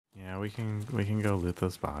we can go loot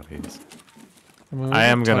those bodies. I mean, I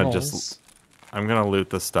am gonna tunnels. I'm gonna loot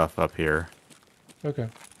the stuff up here. Okay.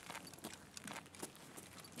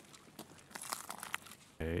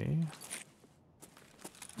 Okay.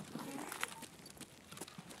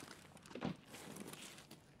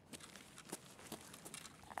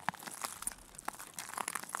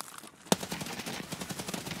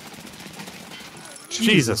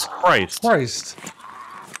 Jesus Christ. Christ.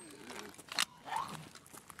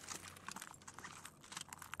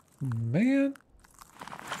 Man.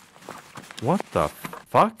 What the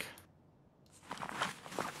fuck?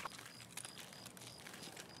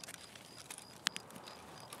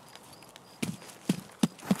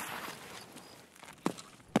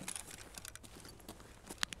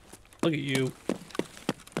 Look at you.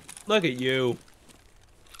 Look at you.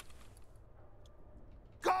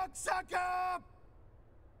 Cocksucker!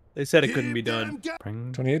 They said it couldn't be done.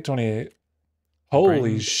 Bring, 28, 28. Holy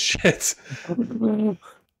Bring- shit.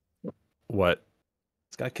 what?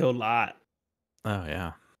 This guy killed a lot. Oh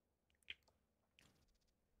yeah.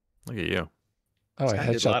 Look at you. Oh, I This guy did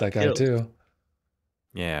a headshot lot that of guy kills. too.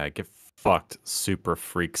 Yeah, get fucked, Super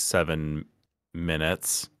Freak 7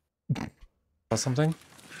 minutes. Saw something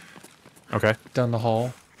Okay. down the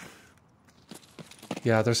hall.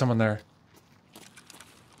 Yeah, there's someone there.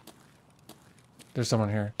 There's someone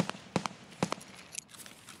here.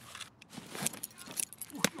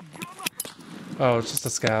 Oh, it's just a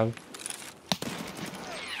scab.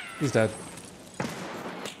 He's dead.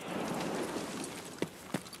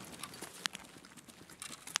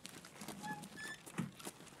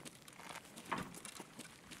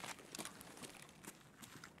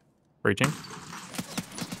 Breaching.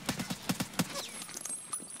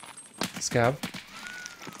 Scab.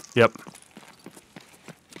 Yep.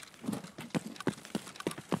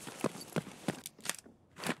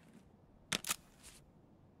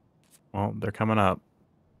 Well, they're coming up.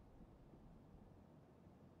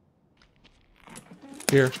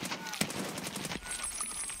 Here.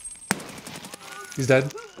 He's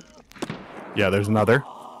dead. Yeah, there's another.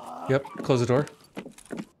 Yep. Close the door.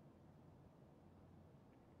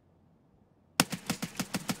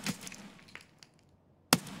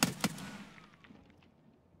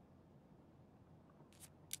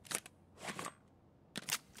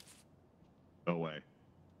 Go away.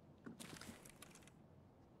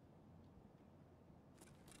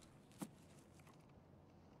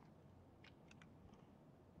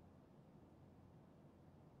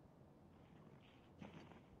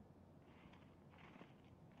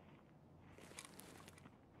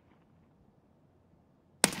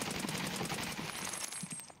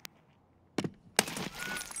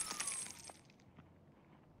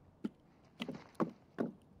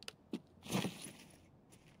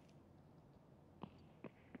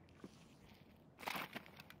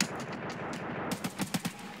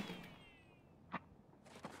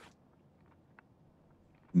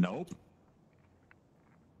 Nope.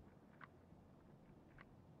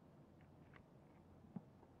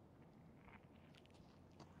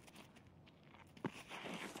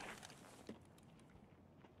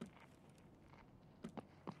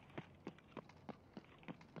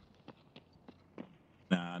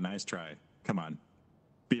 Nah, nice try. Come on.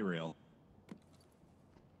 Be real.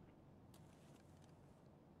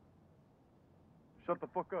 Shut the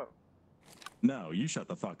fuck up. No, you shut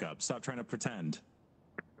the fuck up. Stop trying to pretend.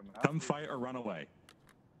 Come fight or run away.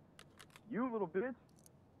 You little bitch.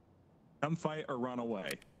 Come fight or run away.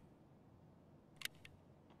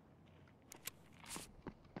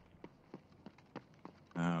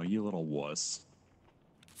 Oh, you little wuss.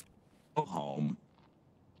 Go home.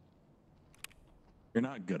 You're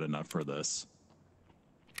not good enough for this.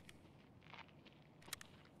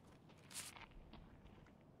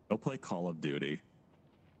 Go play Call of Duty.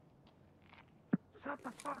 Shut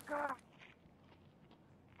the fuck up.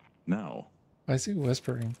 No. Why is he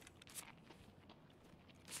whispering?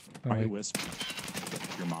 Oh, Why are you wait.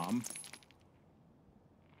 whispering? Your mom?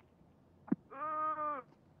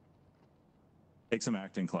 Take some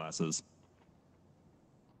acting classes.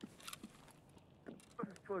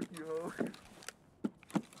 Fuck you, ho.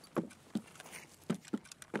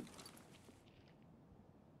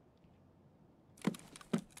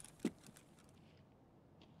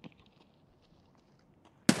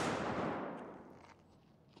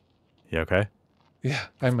 You okay? Yeah,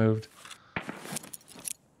 I moved.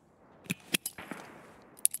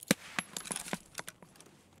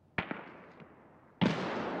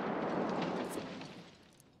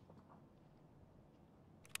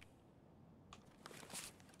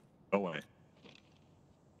 Go away.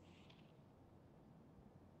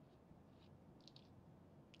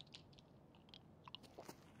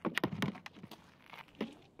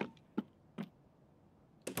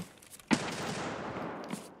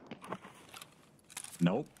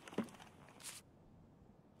 Nope.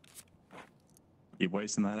 Keep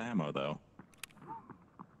wasting that ammo, though.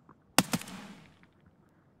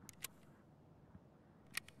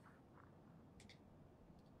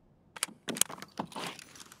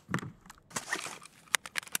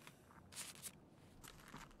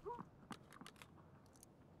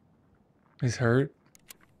 He's hurt.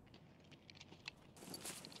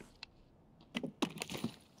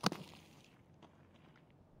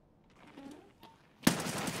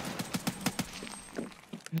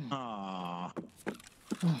 Aww.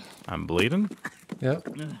 I'm bleeding. Yep.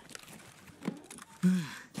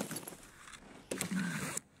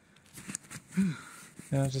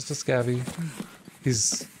 Yeah, just a scabby.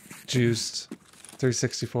 He's juiced.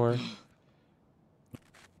 364.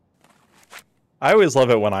 I always love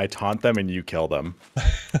it when I taunt them and you kill them.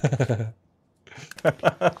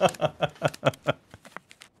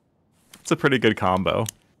 It's a pretty good combo.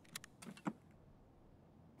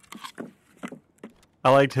 I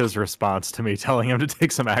liked his response to me telling him to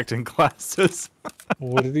take some acting classes.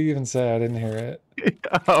 What did he even say? I didn't hear it.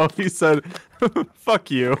 Oh, he said, fuck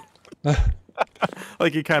you.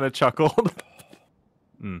 Like he kind of chuckled.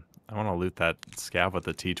 I want to loot that scav with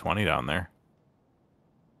the T20 down there.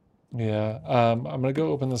 Yeah. I'm gonna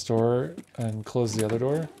go open this door and close the other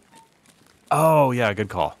door. Oh, yeah, good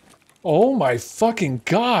call. Oh my fucking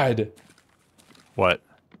god! What?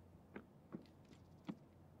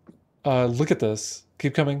 Look at this.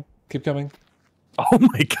 Keep coming. Keep coming. Oh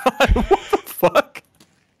my god, what the fuck?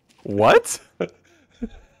 What?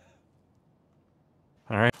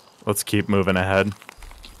 Alright, let's keep moving ahead.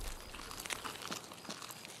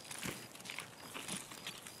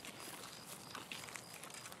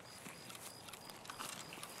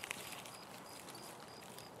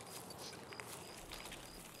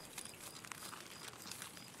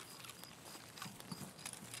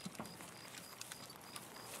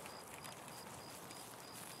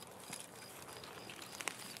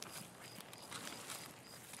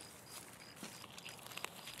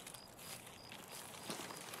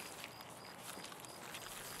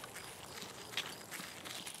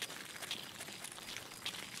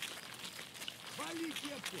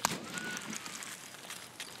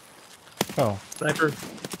 Oh. Sniper.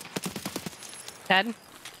 Dead.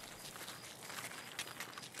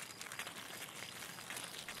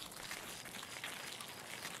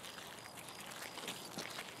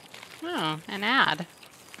 Oh, an ad.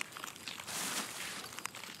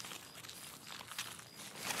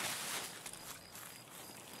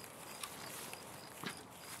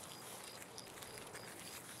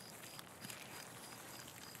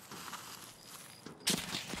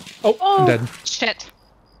 Oh, I'm dead. Shit.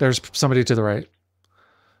 There's somebody to the right.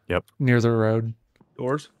 Yep. Near the road.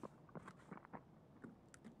 Doors.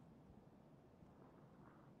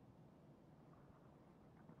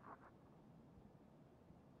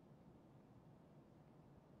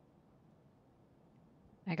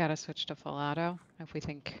 I gotta switch to full auto if we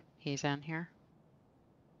think he's in here.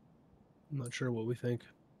 I'm not sure what we think.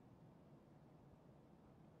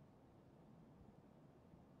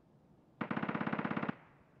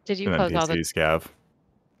 Did you An close all NPC the... scav.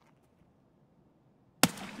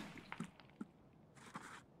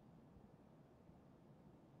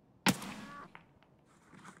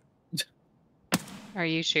 Are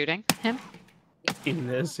you shooting him? In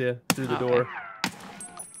this, yeah, through the Okay. door.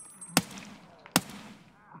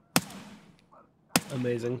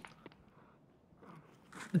 Amazing.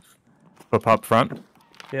 Up up front.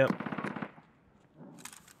 Yep.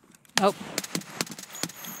 Oh.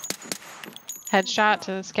 Headshot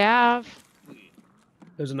to the scav.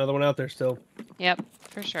 There's another one out there still. Yep,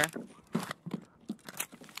 for sure.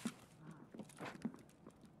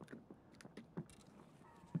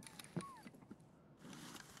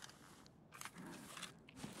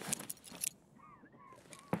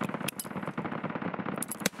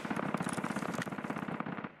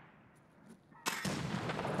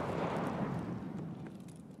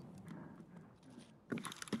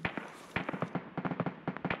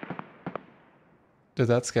 Did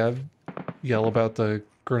that scav yell about the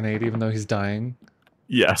grenade even though he's dying?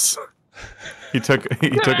 Yes. He took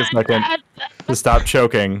a second to stop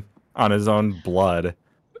choking on his own blood.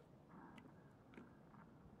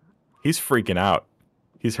 He's freaking out.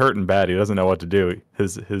 He's hurting bad. He doesn't know what to do.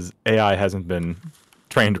 His AI hasn't been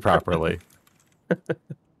trained properly.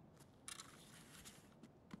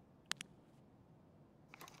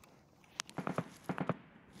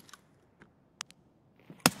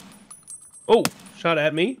 Oh, shot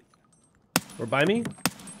at me? Or by me?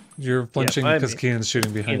 You're flinching by because me. Keenan's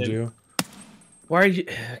shooting behind Keenan. you. Why are you...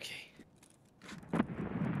 Okay.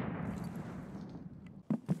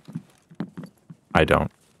 I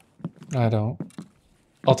don't. I don't.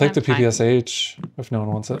 I'll take I'm the fine. PPSH if no one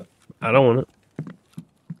wants it. I don't want it.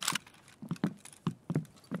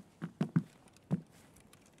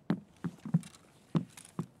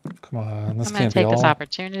 Come on, this I'm gonna can't be take this all.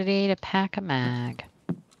 opportunity to pack a mag.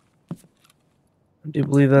 I do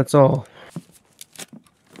believe that's all.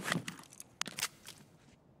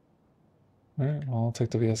 Alright, well, I'll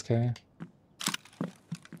take the VSK.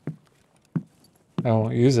 I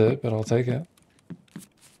won't use it, but I'll take it.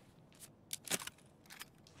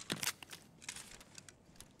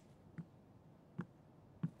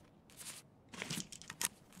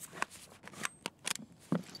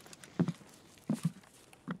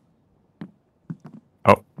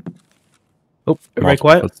 Oh, Oh, everybody multiple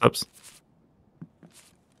quiet. footsteps.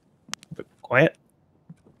 Quiet.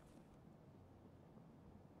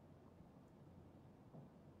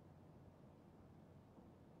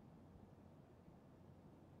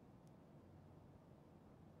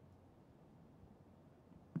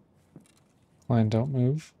 Line, don't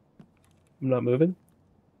move. I'm not moving.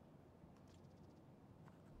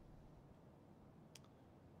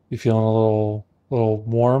 You feeling a little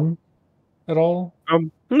warm at all?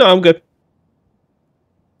 No, I'm good.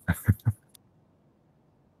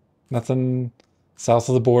 Nothing south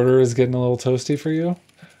of the border is getting a little toasty for you?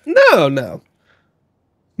 No.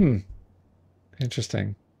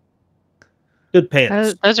 Interesting. Good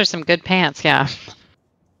pants. Those are some good pants, yeah.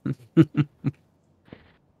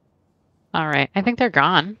 All right, I think they're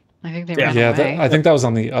gone. I think they Yeah. ran Yeah, away. I think that was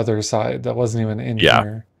on the other side. That wasn't even in Yeah.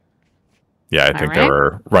 here. Yeah, I think they Alright.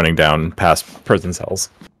 were running down past prison cells.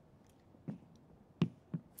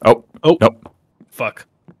 Oh, Oh. nope. Fuck.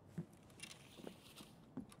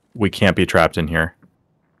 We can't be trapped in here.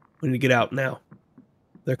 We need to get out now.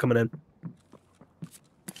 They're coming in.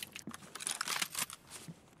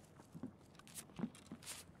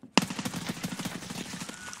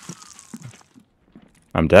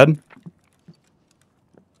 I'm dead.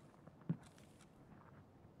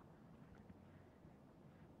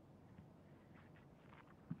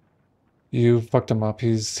 You fucked him up.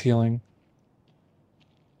 He's healing.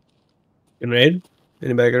 Grenade?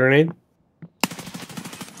 Anybody got a grenade?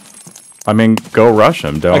 I mean, go rush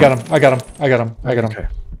him. Don't. I got him. Okay.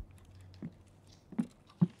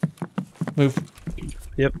 Move.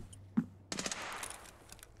 Yep.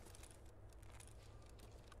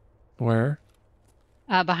 Where?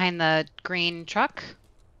 Behind the green truck.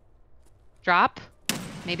 Drop.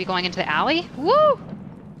 Maybe going into the alley. Woo!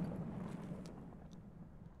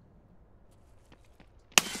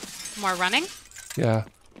 More running. Yeah.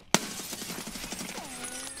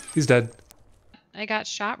 He's dead. I got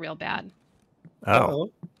shot real bad.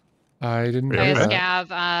 Oh. I didn't Really hear By a that.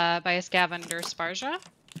 scav, by a scav under Sparja.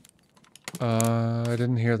 I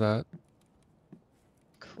didn't hear that.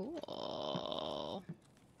 Cool.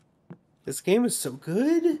 This game is so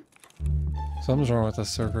good. Something's wrong with this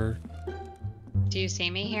server. Do you see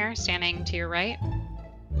me here, standing to your right?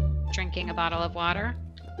 Drinking a bottle of water?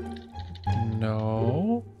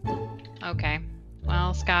 No. Okay.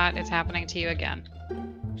 Well, Scott, it's happening to you again.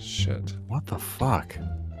 Shit. What the fuck?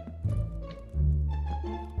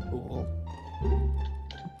 Cool.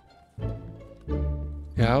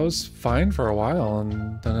 Yeah, I was fine for a while,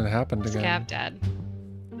 and then it happened again. Scav dead.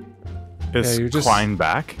 Is you're just- Klein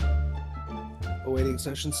back? Awaiting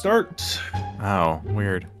session start. Oh,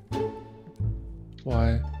 weird.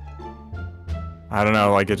 Why? I don't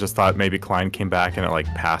know. Like, it just thought maybe Klein came back and it like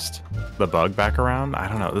passed the bug back around. I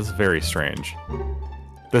don't know. This is very strange.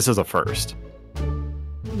 This is a first.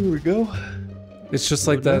 Here we go. It's just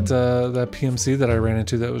like that that PMC that I ran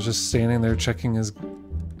into that was just standing there checking his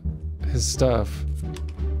stuff.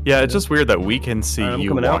 Yeah, it's just weird that we can see I'm you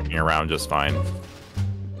coming out. walking around just fine.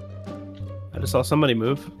 I just saw somebody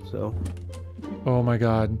move, so. Oh my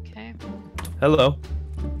god. Okay. Hello.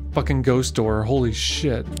 Fucking ghost door. Holy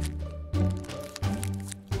shit.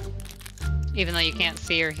 Even though you can't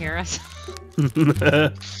see or hear us.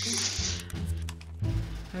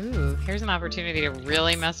 Ooh, here's an opportunity to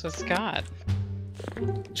really mess with Scott.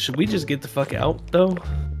 Should we just get the fuck out, though?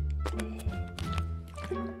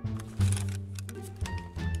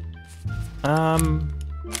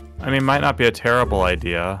 I mean, might not be a terrible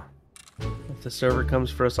idea. If the server comes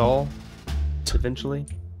for us all, eventually.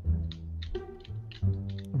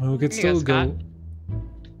 I mean, we could Here you still go, go.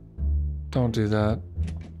 Don't do that.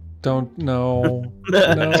 Don't. No.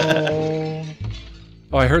 No.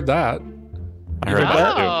 Oh, I heard that. I heard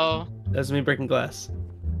that too. Oh, That's me breaking glass.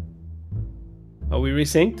 Are we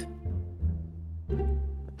resynced?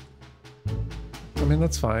 I mean,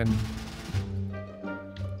 that's fine.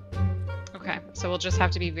 okay. So we'll just have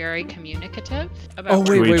to be very communicative about. Oh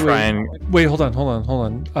where wait, we wait, try wait, and- wait. Hold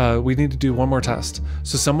on. We need to do one more test.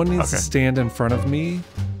 So someone needs to Okay. stand in front of me,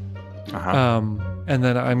 and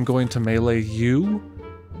then I'm going to melee you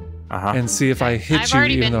and see if I hit I've you,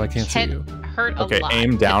 already even been though I can't see you. hurt a Okay, lot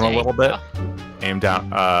aim down today, a little bit. so- Aim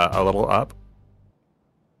down a little up.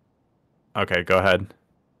 Okay, go ahead.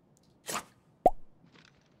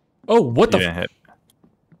 Oh, what You the? didn't hit.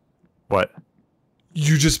 What?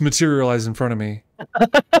 You just materialized in front of me.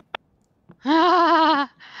 Oh,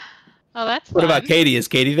 that's What about fun. Katie? Is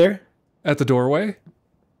Katie there? At the doorway?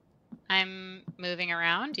 I'm moving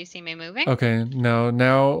around. Do you see me moving? Okay,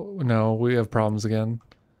 no, we have problems again.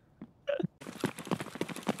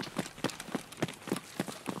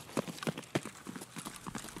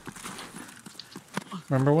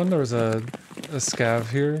 Remember when there was a scav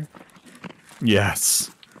here?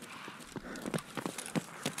 Yes.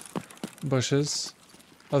 Bushes?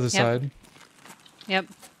 Other Yep. side. Yep.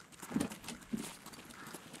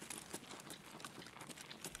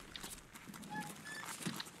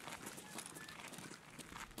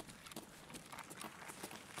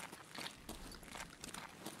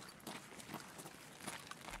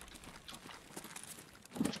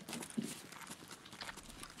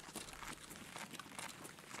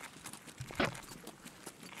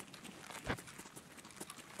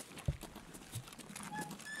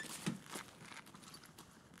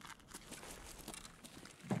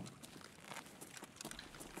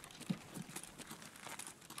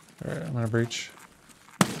 Alright, I'm gonna breach.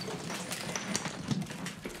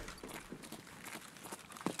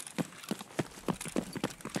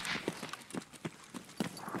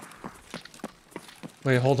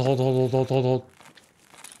 Wait, hold.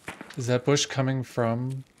 Is that bush coming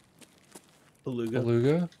from Beluga.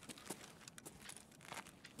 Beluga?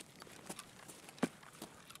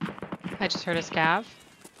 I just heard a scav.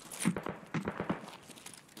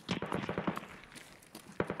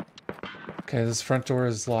 Okay, this front door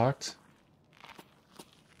is locked.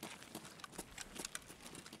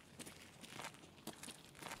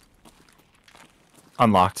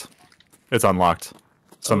 Unlocked. It's unlocked.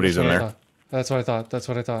 Somebody's in there. That's what I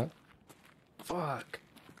thought. Fuck.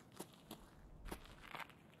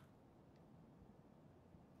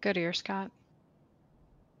 Go to your Scott.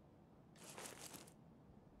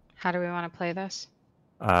 How do we want to play this?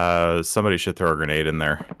 Somebody should throw a grenade in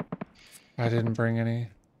there. I didn't bring any.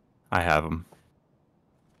 I have them.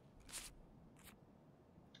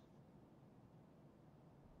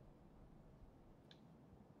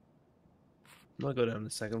 I'm gonna go down to the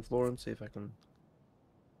second floor and see if I can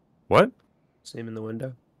What? see him in the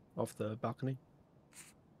window off the balcony.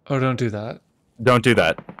 Oh, don't do that. Don't do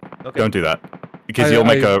that. Okay. Don't do that. Because I- you'll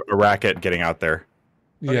make I- a racket getting out there.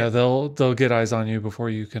 Yeah, they'll get eyes on you before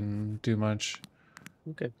you can do much.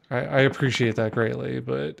 Okay. I appreciate that greatly,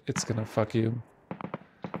 but it's gonna fuck you.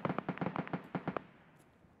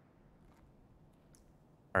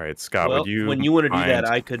 All right, Scott, Well, would you when you want to do that,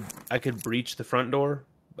 mind- I could breach the front door.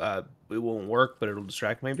 It won't work, but it'll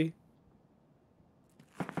distract maybe.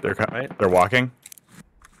 Right? They're walking?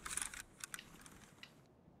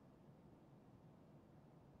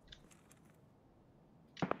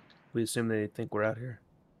 We assume they think we're out here.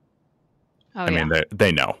 Oh, I yeah. mean,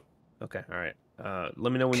 they know. Okay. All right.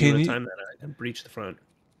 Let me know when Can you want you- to time that. I can breach the front.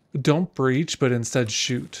 Don't breach, but instead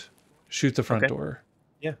shoot. Shoot the front Okay. door.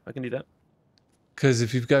 Yeah, I can do that. Because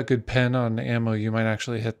if you've got good pen on ammo, you might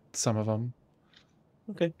actually hit some of them.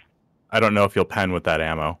 Okay. I don't know if you'll pen with that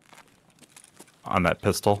ammo on that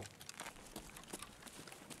pistol.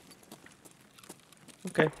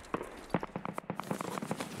 Okay.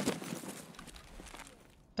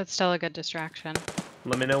 But still a good distraction.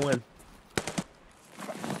 Let me know when.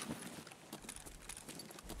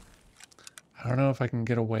 I don't know if I can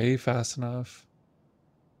get away fast enough.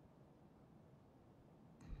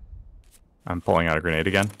 I'm pulling out a grenade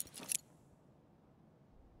again.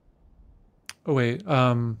 Oh wait,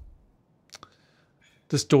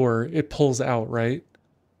 this door, it pulls out, right?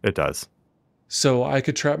 It does. So I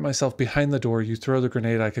could trap myself behind the door, you throw the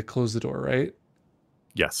grenade, I could close the door, right?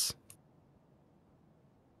 Yes.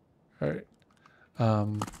 All right.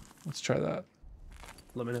 Let's try that.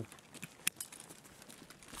 Let me know.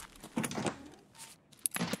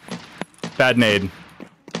 Bad nade.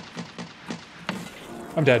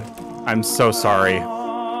 I'm dead. I'm so sorry.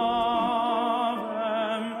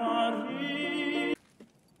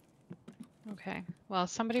 Okay. Well,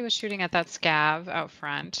 somebody was shooting at that scav out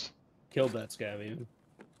front. Killed that scav even,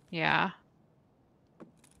 Yeah.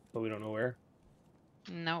 but we don't know where.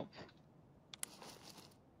 Nope.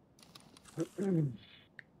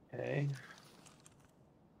 Okay.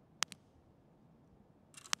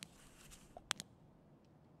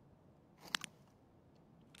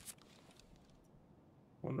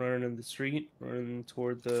 One running in the street, running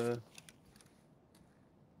toward the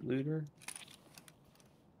looter.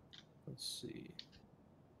 Let's see.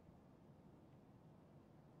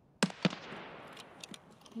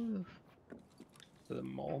 Ooh. To the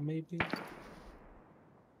mall, maybe?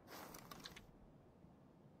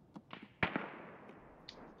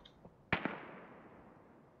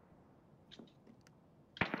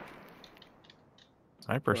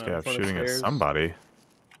 Sniper Going out in scav front of shooting at stairs. somebody.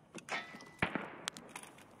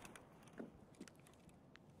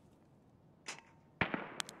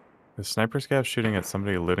 Is sniper scav shooting at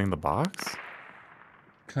somebody looting the box?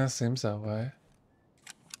 Kind of seems that way.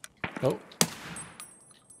 Oh.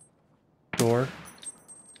 Door.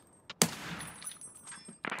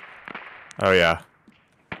 Oh yeah.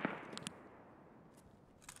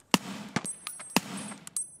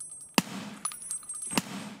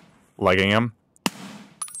 Legging him.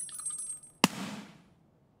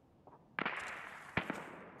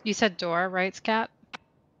 You said door, right, Scat?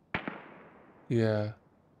 Yeah.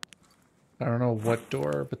 I don't know what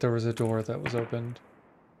door, but there was a door that was opened.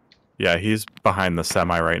 Yeah, he's behind the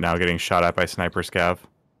semi right now getting shot at by sniper scav.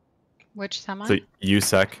 Which semi? So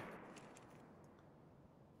USEC.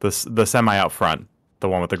 The semi out front. The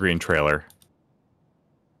one with the green trailer.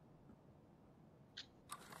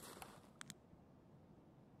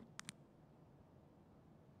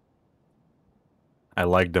 I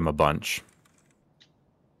legged him a bunch.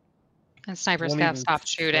 And sniper One scav even stopped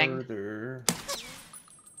shooting. Further.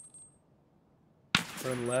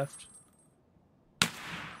 Run left.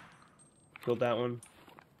 Killed that one.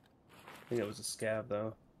 I think it was a scav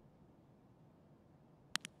though.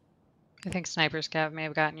 I think sniper scav may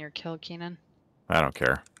have gotten your kill, Keenan. I don't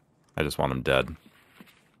care. I just want him dead.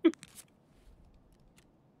 I'm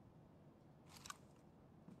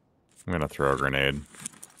gonna throw a grenade.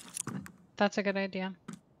 That's a good idea.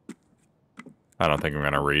 I don't think I'm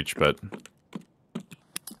gonna reach, but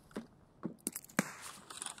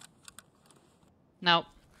Nope.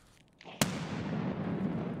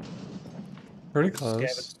 Pretty Scav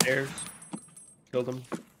close. upstairs. Killed him.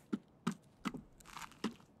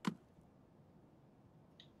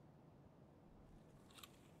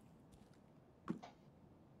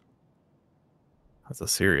 that's a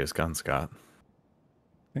serious gun, Scott.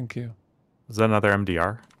 Thank you. Is that another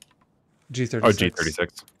MDR? G36. Oh,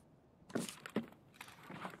 G36.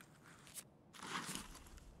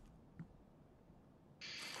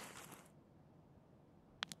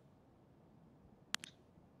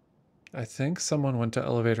 I think someone went to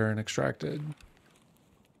elevator and extracted.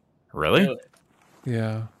 Really?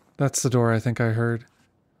 Yeah. That's the door I think I heard.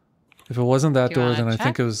 If it wasn't that Do you door, wanna then I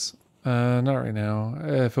think check? it was... not right now.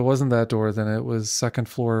 If it wasn't that door, then it was second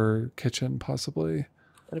floor kitchen, possibly.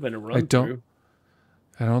 That'd have been a run don't- through.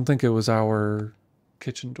 I don't think it was our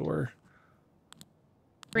kitchen door.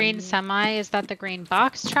 Green semi, is that the green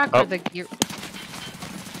box truck Oh. or the gear?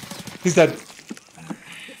 He's dead.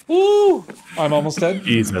 Woo! I'm almost dead.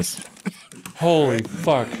 Jesus. Holy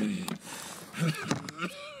fuck.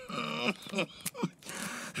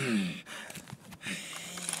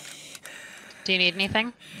 Do you need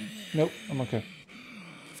anything? Nope, I'm okay.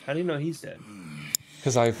 How do you know he's dead?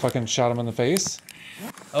 Because I fucking shot him in the face.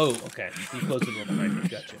 Oh, okay. He closed the door behind you.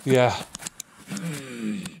 Gotcha. Yeah.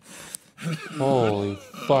 Holy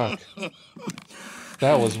fuck.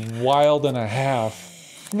 That was wild and a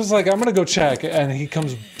half. I'm just like, I'm gonna go check, and he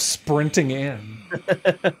comes sprinting in.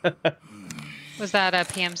 Was that a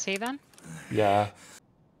PMC then? Yeah.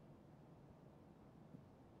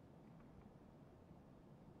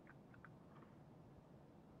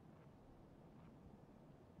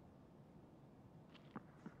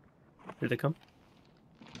 Did they come?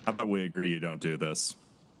 How about we agree you don't do this?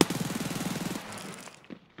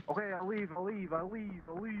 Okay, I'll leave.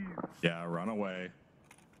 Yeah, run away.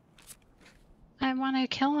 I want to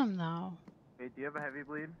kill him though. Hey, do you have a heavy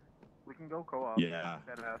bleed? We can go co-op. Yeah.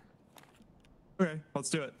 Badass. Okay, let's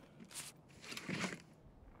do it.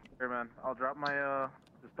 Here, man. I'll drop my,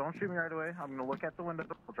 just don't shoot me right away. I'm gonna look at the window.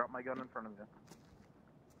 I'll drop my gun in front of you.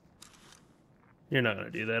 You're not gonna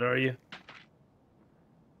do that, are you?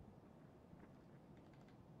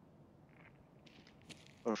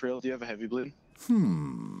 Oh, for real? Do you have a heavy bleed?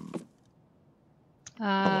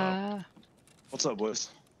 What's up, boys?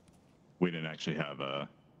 We didn't actually have a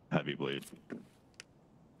heavy bleed.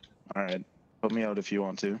 All right. Put me out if you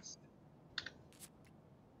want to.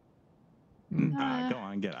 Go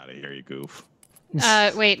on, get out of here, you goof.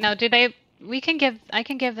 Wait, no, do they? I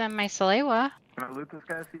can give them my Salewa. Can I loot this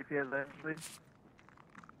guy, see if he has a heavy bleed?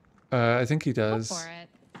 I think he Go does. for it.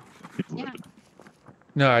 He's Yeah. looted.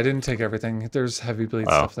 No, I didn't take everything. There's heavy bleed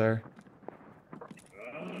Oh. stuff there.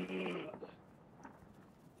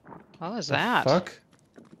 What was The that? fuck?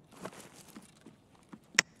 I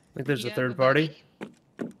think there's a Yeah, third the party.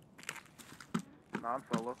 No, I'm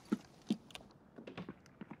solo.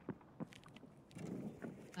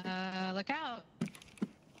 Look out.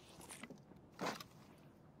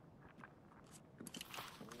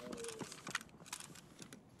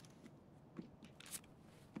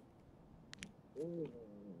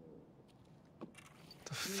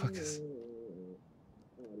 The fuck is?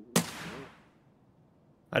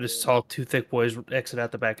 I just saw two thick boys exit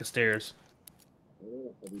out the back of stairs.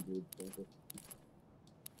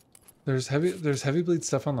 There's heavy bleed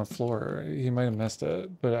stuff on the floor. You might have missed it,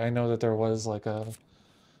 but I know that there was like a.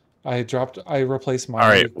 I replaced my. All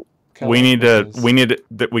right, we need to.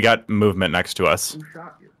 We got movement next to us. Who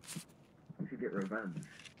shot you? You should get revenge.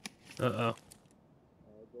 Uh-oh.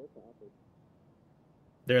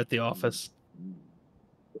 They're at the office.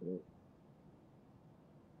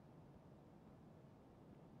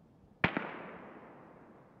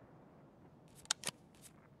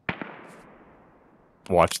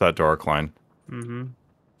 Watch that door, Klein. Mm-hmm.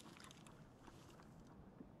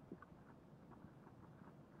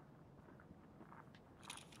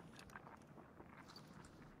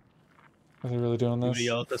 Are they really doing You this? gonna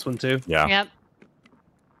yell at this one too? Yeah. Yep.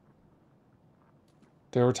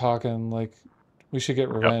 They were talking like we should get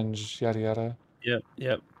revenge, yada yada. Yep,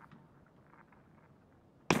 yep.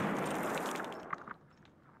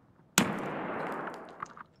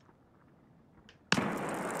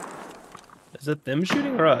 Is it them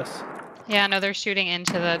shooting or us? Yeah, no, they're shooting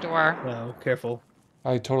into the door. Oh, careful.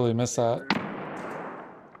 I totally missed that.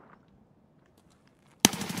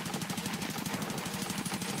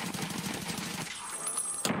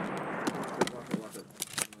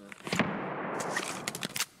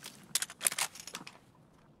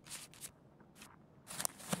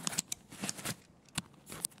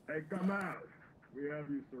 Hey, come out. We have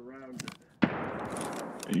you surrounded.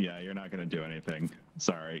 Yeah, you're not gonna do anything.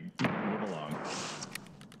 Sorry. Move along.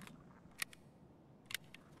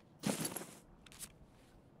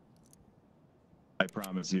 I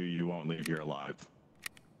promise you, you won't leave here alive.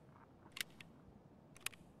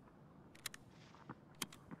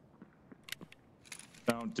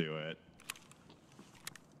 Don't do it.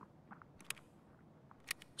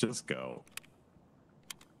 Just go.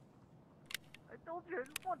 I told you I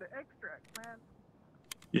just wanted to extract, man.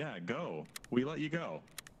 Yeah, go. We let you go.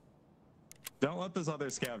 Don't let this other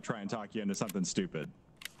scav try and talk you into something stupid.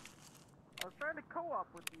 I was trying to co-op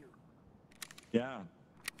with you. Yeah,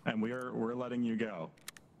 and we're letting you go.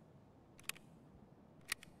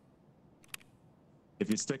 If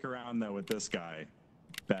you stick around though with this guy,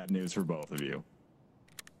 bad news for both of you.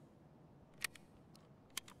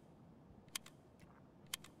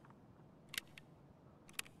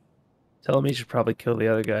 Tell him he should probably kill the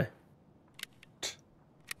other guy.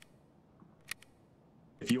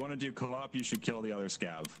 If you want to do co-op, you should kill the other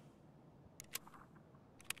scav.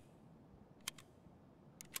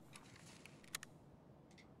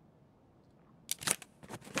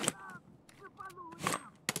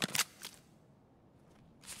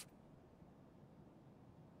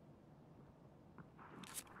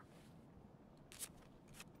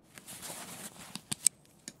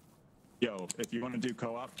 Yo, if you want to do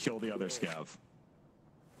co-op, kill the other scav.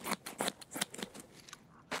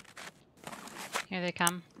 Here they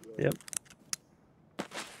come. Yep.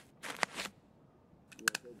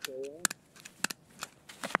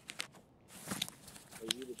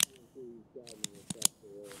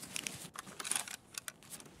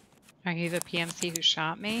 Are you the PMC who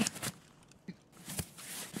shot me?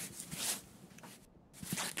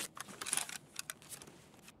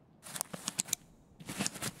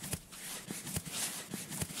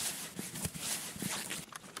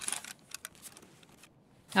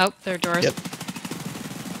 Oh, their doors. Yep.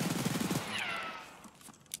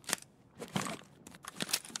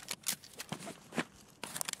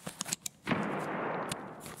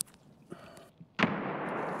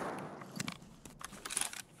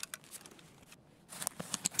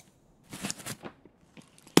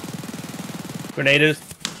 Grenade is.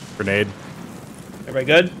 Grenade. Everybody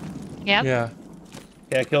good? Yep. Yeah.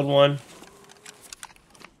 Okay, I killed one.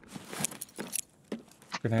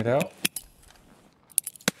 Grenade out.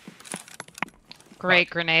 Great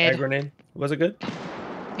grenade. Grenade. Was it good?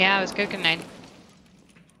 Yeah, it was good grenade.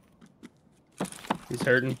 He's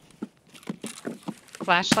hurting.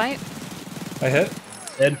 Flashlight. I hit.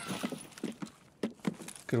 Dead.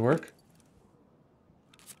 Good work.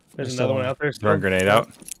 There's There's another still one one. out there. Throw a Still. grenade out.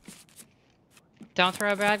 Don't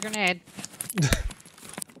throw a bad grenade.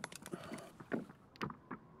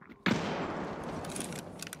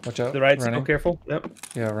 Watch out. The right, running. still careful. Yep.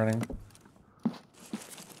 Yeah, running.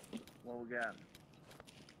 again.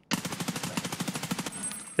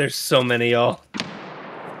 There's so many, y'all.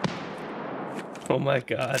 Oh my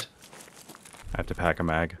god. I have to pack a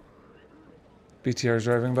mag. BTR's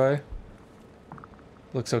driving by.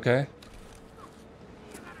 Looks okay.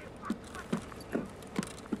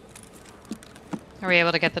 Are we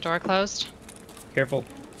able to get the door closed? Careful.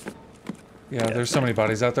 Yeah, there's so many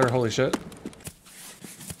bodies out there. Holy shit.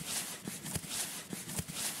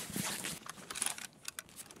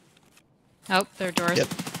 Oh, their doors. Yep.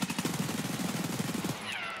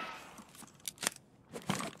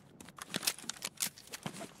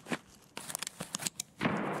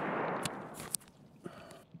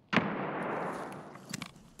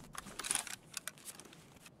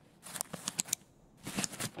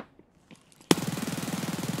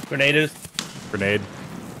 Grenade is. Grenade.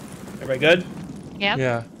 Everybody good? Yep.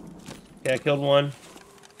 Yeah. Yeah, I killed one.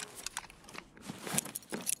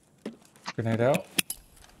 Grenade out.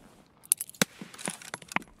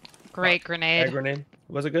 Great Fire grenade. grenade.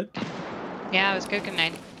 Was it good? Yeah, it was good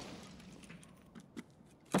grenade.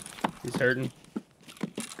 He's hurting.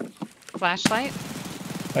 Flashlight.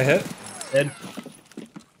 I hit. Dead.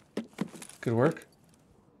 Good work.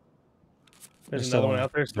 There's still another one one.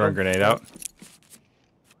 out there. Throw a grenade out.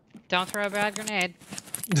 Don't throw a bad grenade.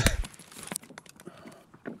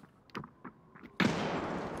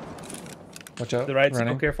 Watch out. The right,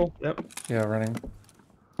 Running. so careful. Yep. Yeah, running.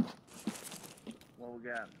 Low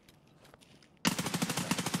again.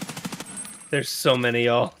 There's so many,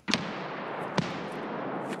 y'all.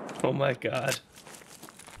 Oh my god.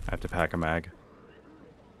 I have to pack a mag.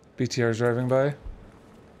 BTR's driving by.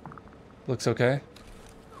 Looks okay.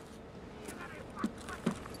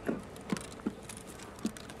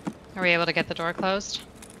 Are we able to get the door closed?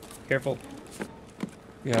 Careful.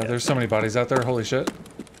 Yeah, there's so many bodies out there. Holy shit.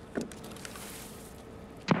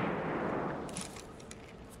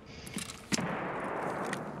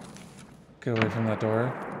 Get away from that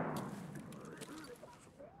door.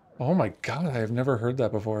 Oh my god, I have never heard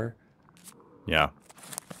that before. Yeah.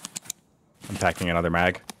 I'm packing another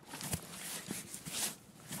mag.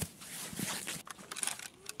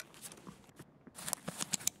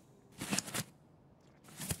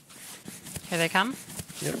 Here they come.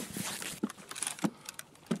 Yep.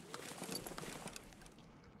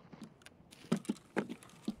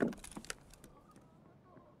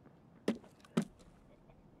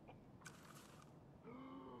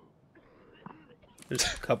 There's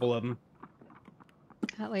a couple of them.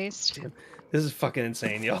 At least. This is fucking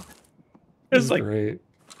insane, y'all. This This is is like great.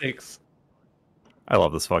 6. I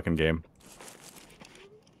love this fucking game.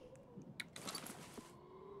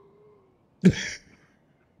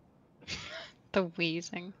 The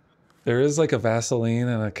wheezing. There is like a Vaseline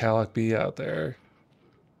and a Calic B out there.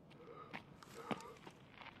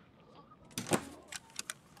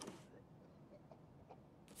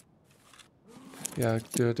 Yeah,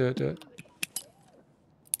 do it, do it, do it.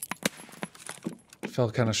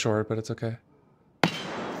 Fell kind of short, but it's okay.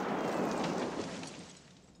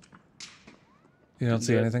 You don't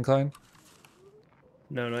see Good. anything, Klein?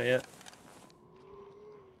 No, not yet.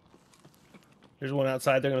 There's one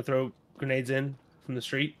outside. They're gonna throw grenades in from the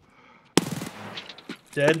street.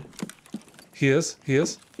 Dead. He is. He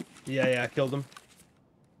is. Yeah, I killed him.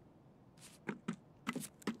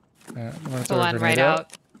 Alright, I'm gonna The throw a one grenade right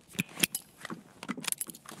out.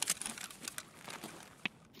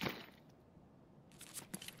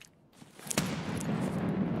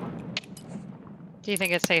 Do you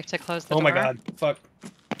think it's safe to close the Oh door? my god. Fuck.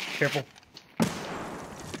 Careful.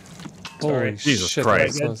 Holy Sorry. Jesus shit,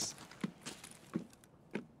 Christ. that was close.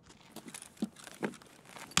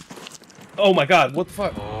 Oh my god. What the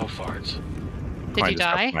fuck? Oh, farts. Did Klein you just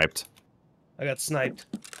got die? sniped. I got sniped.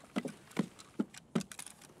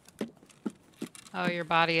 Oh, your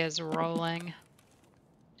body is rolling.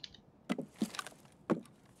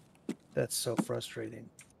 That's so frustrating.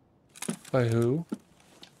 By who?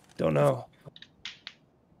 Don't know.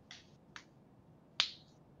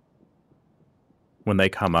 When they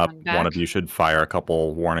come up, One one of back. you should fire a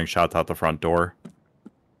couple warning shots out the front door.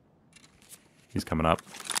 He's coming up.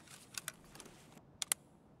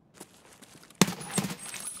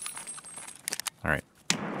 Alright.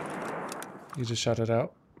 You just shot it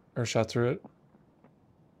out? Or shot through it?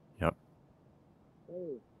 Yep.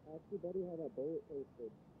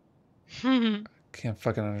 Can't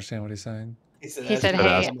fucking understand what he's saying. He said, He said,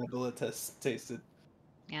 Hey. "How my bullet test tasted."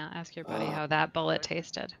 Yeah, ask your buddy how that bullet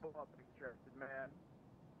tasted. Man.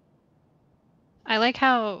 I like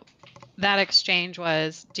how that exchange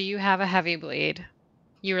was, do you have a heavy bleed?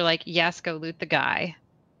 You were like, yes, go loot the guy.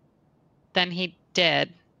 Then he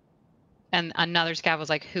did. And another scav was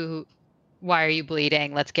like, who why are you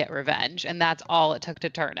bleeding? Let's get revenge. And that's all it took to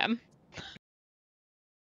turn him.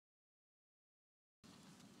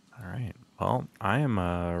 All right. Well, I am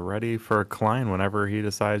ready for Klein whenever he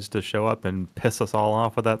decides to show up and piss us all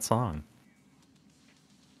off with that song.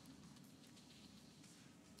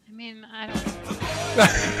 I mean, I don't.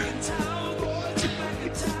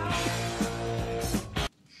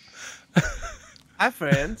 Hi,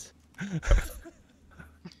 friends.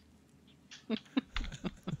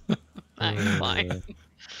 I'm fine.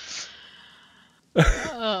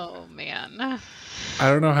 Oh man. I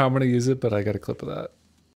don't know how I'm gonna use it, but I got a clip of that.